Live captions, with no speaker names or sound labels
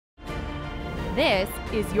This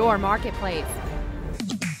is your marketplace.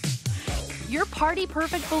 Your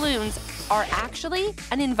party-perfect balloons are actually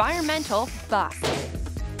an environmental bust.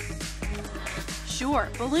 Sure,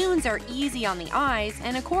 balloons are easy on the eyes,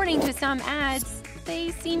 and according to some ads,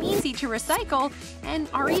 they seem easy to recycle and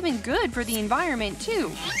are even good for the environment too.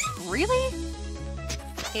 Really?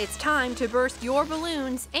 It's time to burst your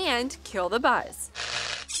balloons and kill the buzz.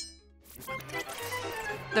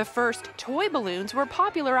 The first toy balloons were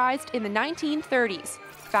popularized in the 1930s.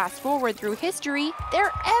 Fast forward through history,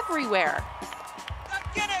 they're everywhere. The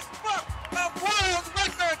Guinness Book of World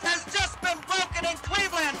Records has just been broken in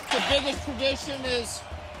Cleveland. The biggest tradition is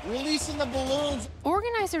releasing the balloons.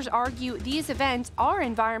 Organizers argue these events are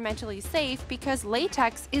environmentally safe because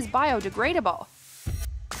latex is biodegradable.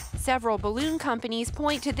 Several balloon companies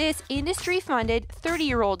point to this industry-funded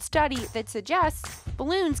 30-year-old study that suggests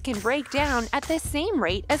balloons can break down at the same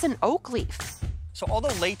rate as an oak leaf. So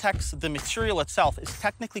although latex, the material itself, is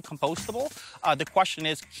technically compostable, the question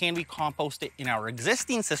is, can we compost it in our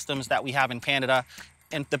existing systems that we have in Canada?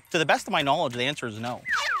 And to the best of my knowledge, the answer is no.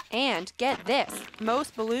 And get this,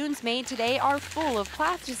 most balloons made today are full of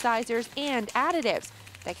plasticizers and additives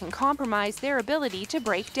that can compromise their ability to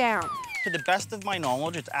break down. To the best of my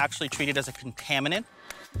knowledge, it's actually treated as a contaminant.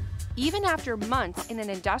 Even after months in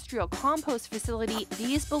an industrial compost facility,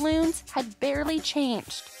 these balloons had barely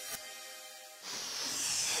changed.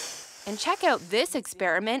 And check out this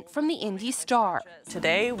experiment from the Indie Star.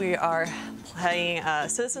 Today we are playing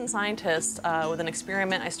citizen scientist with an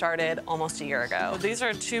experiment I started almost a year ago. These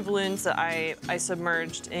are two balloons that I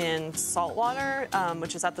submerged in salt water,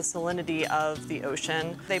 which is at the salinity of the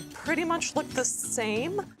ocean. They pretty much look the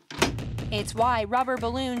same. It's why rubber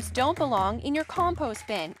balloons don't belong in your compost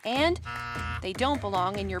bin, and they don't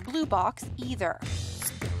belong in your blue box either.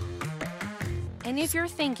 And if you're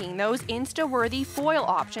thinking those Insta-worthy foil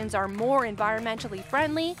options are more environmentally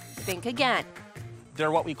friendly, think again.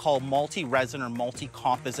 They're what we call multi-resin or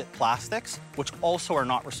multi-composite plastics, which also are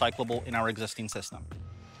not recyclable in our existing system.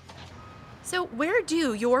 So where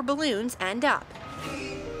do your balloons end up?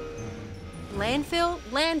 Landfill,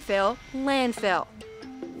 landfill, landfill.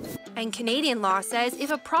 And Canadian law says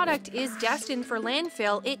if a product is destined for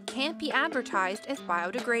landfill, it can't be advertised as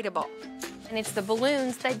biodegradable. And it's the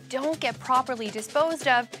balloons that don't get properly disposed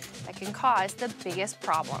of that can cause the biggest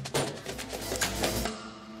problem.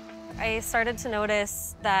 I started to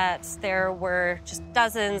notice that there were just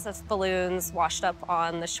dozens of balloons washed up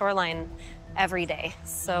on the shoreline every day,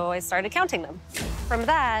 so I started counting them. From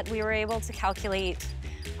that, we were able to calculate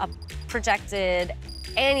a projected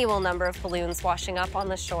annual number of balloons washing up on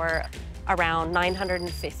the shore, around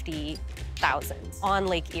 950,000 on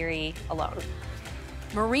Lake Erie alone.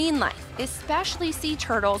 Marine life, especially sea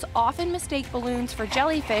turtles, often mistake balloons for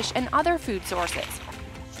jellyfish and other food sources.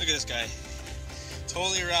 Look at this guy,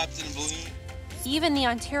 totally wrapped in a balloon. Even the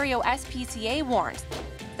Ontario SPCA warns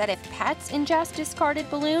that if pets ingest discarded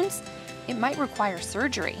balloons, it might require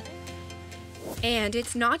surgery. And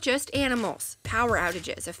it's not just animals. Power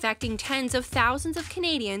outages affecting tens of thousands of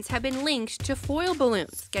Canadians have been linked to foil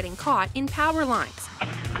balloons getting caught in power lines,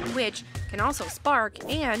 which can also spark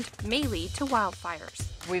and may lead to wildfires.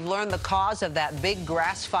 We've learned the cause of that big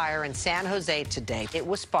grass fire in San Jose today. It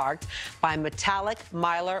was sparked by metallic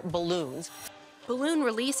mylar balloons. Balloon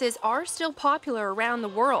releases are still popular around the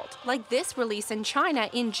world, like this release in China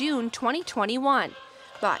in June 2021.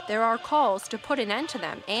 But there are calls to put an end to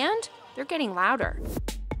them, and they're getting louder.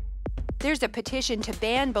 There's a petition to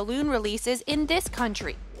ban balloon releases in this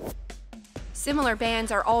country. Similar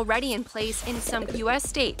bans are already in place in some U.S.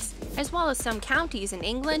 states, as well as some counties in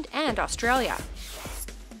England and Australia.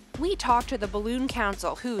 We talked to the Balloon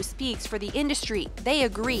Council, who speaks for the industry. They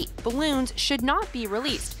agree balloons should not be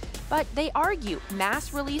released, but they argue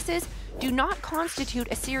mass releases do not constitute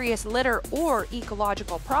a serious litter or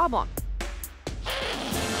ecological problem.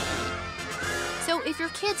 So if your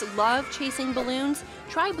kids love chasing balloons,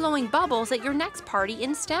 try blowing bubbles at your next party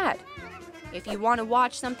instead. If you want to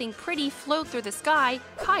watch something pretty float through the sky,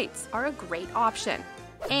 kites are a great option.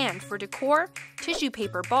 And for decor, tissue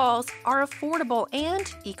paper balls are affordable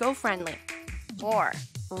and eco-friendly. Or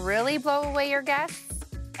really blow away your guests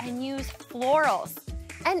and use florals.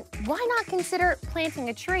 And why not consider planting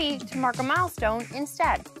a tree to mark a milestone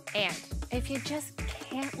instead? And if you just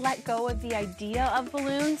can't let go of the idea of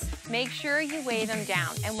balloons, make sure you weigh them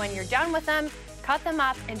down. And when you're done with them, cut them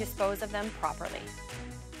up and dispose of them properly.